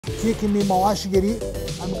kicking me mawashigiri.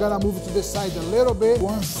 I'm gonna move to the side a little bit.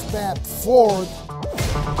 One step forward.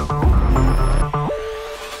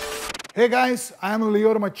 Hey guys, I'm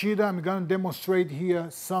Lyoto Machida. I'm gonna demonstrate here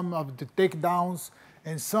some of the takedowns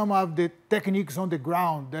and some of the techniques on the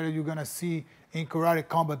ground that you're gonna see in karate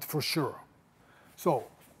combat for sure. So,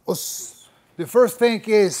 the first thing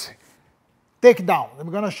is takedown.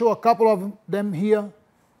 I'm gonna show a couple of them here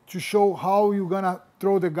to show how you're gonna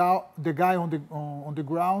throw the guy on the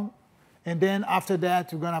ground, and then after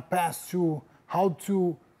that, you're gonna pass to how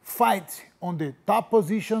to fight on the top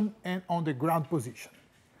position and on the ground position.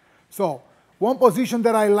 So, one position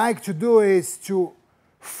that I like to do is to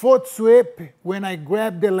foot sweep when I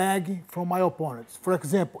grab the leg from my opponents. For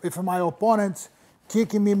example, if my opponent's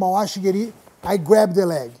kicking me mawashigiri, I grab the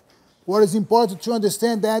leg. What is important to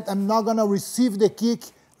understand that I'm not gonna receive the kick.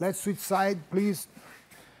 Let's switch side, please.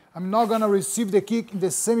 I'm not gonna receive the kick in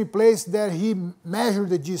the same place that he measured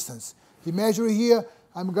the distance. He measured here,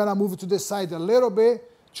 I'm gonna move to the side a little bit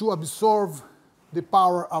to absorb the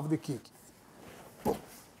power of the kick.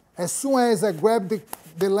 As soon as I grab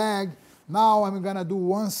the leg, now I'm gonna do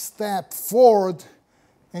one step forward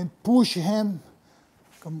and push him,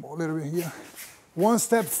 come a little bit here. One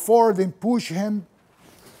step forward and push him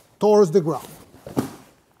towards the ground.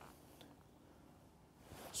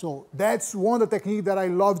 So that's one of the techniques that I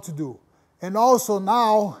love to do. And also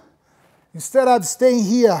now, instead of staying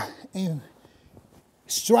here and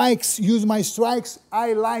use my strikes,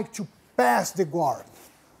 I like to pass the guard.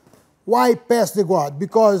 Why pass the guard?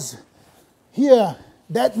 Because here,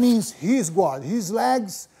 that means his guard. His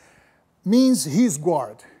legs means his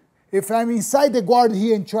guard. If I'm inside the guard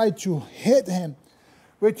here and try to hit him,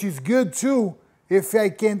 which is good too, if I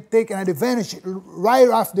can take an advantage right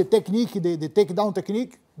off the technique, the takedown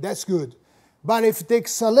technique, that's good. But if it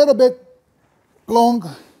takes a little bit long,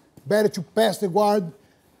 better to pass the guard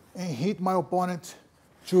and hit my opponent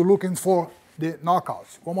to looking for the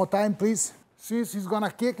knockouts. One more time, please. Since he's gonna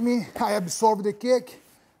kick me, I absorb the kick.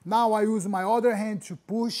 Now I use my other hand to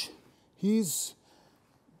push his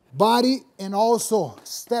body and also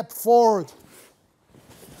step forward.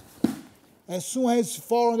 As soon as he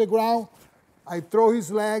falls on the ground, I throw his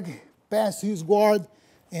leg, pass his guard,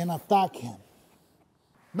 and attack him.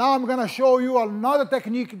 Now I'm gonna show you another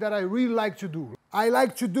technique that I really like to do. I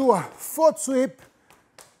like to do a foot sweep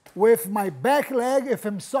with my back leg if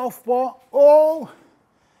I'm southpaw, or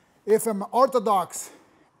if I'm orthodox,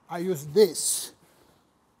 I use this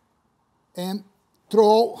and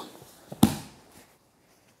throw.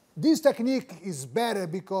 This technique is better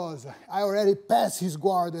because I already passed his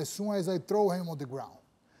guard as soon as I throw him on the ground.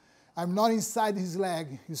 I'm not inside his leg,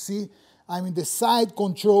 you see? I'm in the side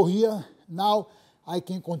control here. Now I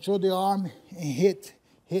can control the arm and hit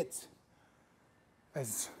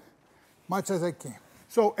as much as I can.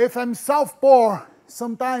 So if I'm southpaw,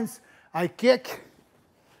 sometimes I kick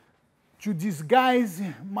to disguise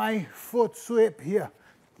my foot sweep here.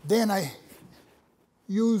 Then I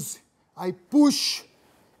push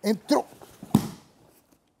and throw.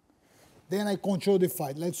 Then I control the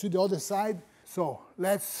fight. Let's do the other side. So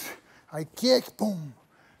I kick, boom.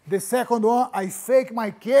 The second one, I fake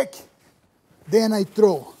my kick, then I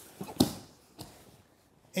throw.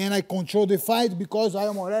 And I control the fight because I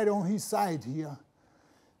am already on his side here.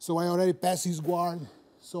 So I already passed his guard.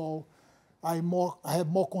 So I have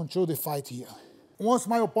more control of the fight here. Once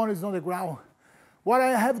my opponent is on the ground, what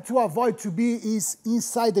I have to avoid to be is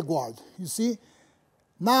inside the guard. You see?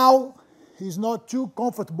 Now, he's not too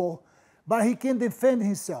comfortable, but he can defend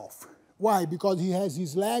himself. Why? Because he has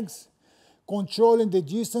his legs controlling the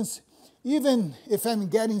distance. Even if I'm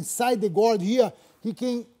getting inside the guard here, he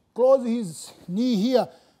can close his knee here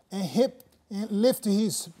and lift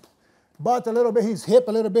his butt a little bit, his hip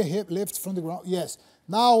a little bit, hip lift from the ground. Yes.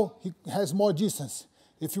 Now he has more distance.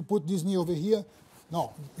 If you put this knee over here,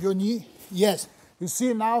 no, your knee, yes. You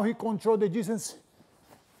see now he controls the distance.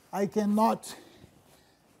 I cannot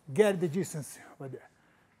get the distance right there.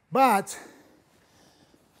 But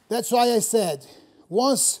that's why I said,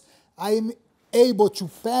 once I'm able to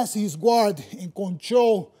pass his guard and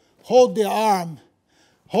control, hold the arm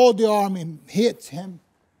and hit him,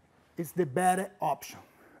 it's the better option.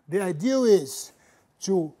 The ideal is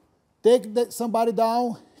to take somebody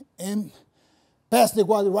down and pass the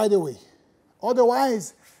guard right away.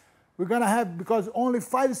 Otherwise, we're gonna have, because only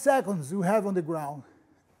 5 seconds you have on the ground.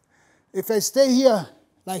 If I stay here,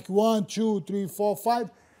 like 1, 2, 3, 4, 5,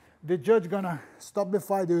 the judge gonna stop the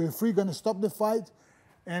fight, the referee gonna stop the fight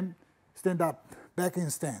and stand up, back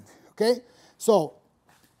and stand, okay? So,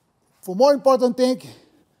 for more important thing,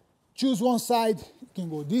 choose one side. You can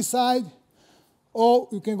go this side, or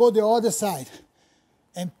you can go the other side.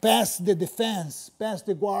 and pass the defense, pass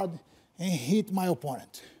the guard, and hit my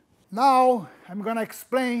opponent. Now, I'm gonna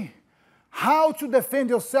explain how to defend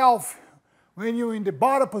yourself when you're in the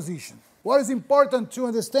bottom position. What is important to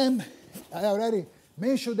understand, I already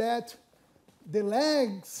mentioned that, the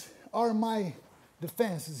legs are my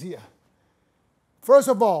defenses here. First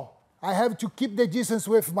of all, I have to keep the distance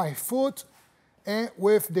with my foot and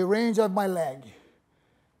with the range of my leg.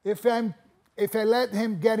 If I let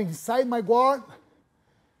him get inside my guard,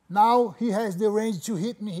 now he has the range to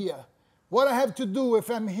hit me here. What I have to do if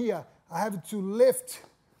I'm here, I have to lift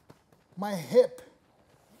my hip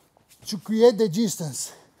to create the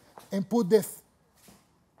distance and put the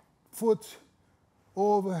foot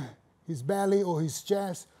over his belly or his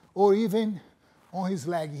chest or even on his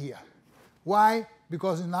leg here. Why?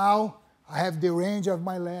 Because now I have the range of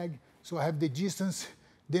my leg, so I have the distance,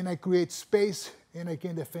 then I create space and I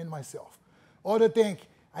can defend myself. Other thing,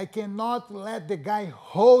 I cannot let the guy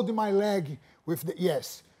hold my leg with the,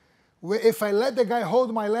 yes. If I let the guy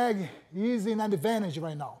hold my leg, he's in an advantage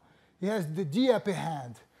right now. He has the upper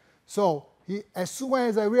hand. So as soon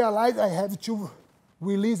as I realize I have to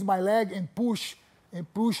release my leg and push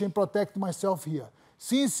and protect myself here.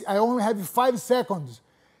 Since I only have 5 seconds,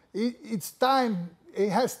 it's time, it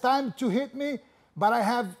has time to hit me, but I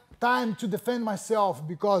have time to defend myself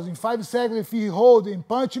because in 5 seconds, if he hold and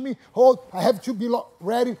punch me, I have to be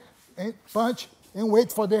ready and punch and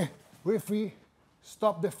wait for the referee,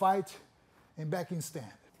 stop the fight and back in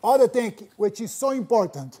stand. Other thing, which is so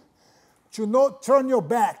important, to not turn your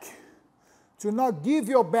back, to not give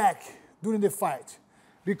your back during the fight.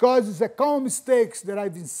 Because it's a common mistake that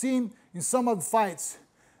I've been seeing in some of the fights.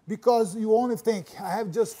 Because you only think, I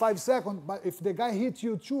have just 5 seconds, but if the guy hits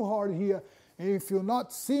you too hard here, and if you're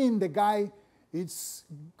not seeing the guy, it's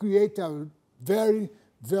create a very,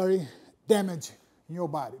 very damage in your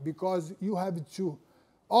body. Because you have to,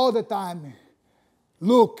 all the time,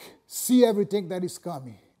 look, see everything that is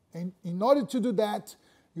coming. And in order to do that,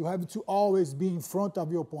 you have to always be in front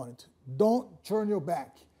of your opponent. Don't turn your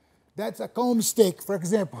back. That's a common mistake. For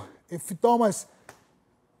example, if Thomas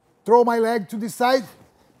throw my leg to the side,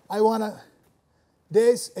 I wanna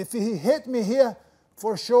this. If he hit me here,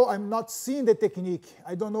 for sure I'm not seeing the technique.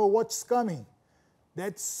 I don't know what's coming.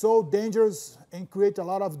 That's so dangerous and create a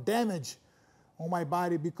lot of damage on my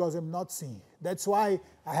body because I'm not seeing. That's why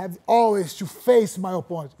I have always to face my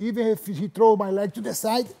opponent. Even if he throw my leg to the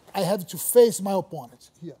side, I have to face my opponent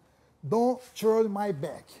here. Don't turn my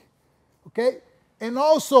back, okay? And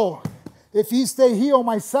also, if he stay here on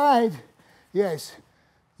my side, yes,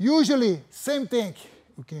 usually same thing.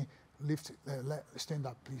 Okay, lift, stand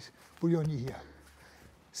up, please. Put your knee here.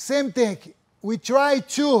 Same thing. We try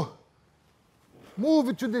to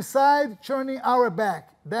move to the side, turning our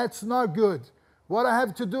back. That's not good. What I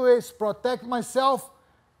have to do is protect myself,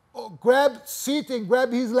 sit and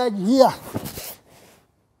grab his leg here.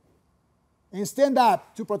 And stand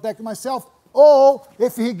up to protect myself. Or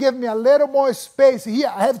if he give me a little more space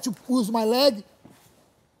here, I have to use my leg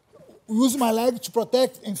to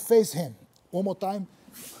protect and face him. One more time.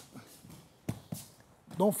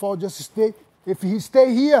 Don't fall, just stay. If he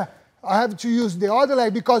stay here, I have to use the other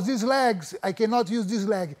leg because these legs, I cannot use this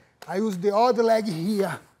leg. I use the other leg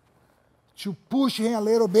here to push him a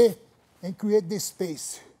little bit and create this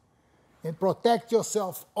space. And protect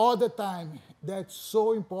yourself all the time. That's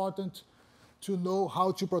so important to know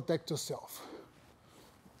how to protect yourself.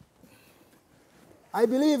 I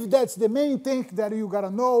believe that's the main thing that you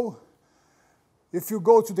gotta know if you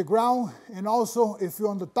go to the ground, and also if you're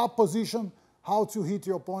on the top position, how to hit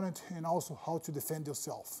your opponent and also how to defend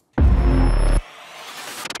yourself.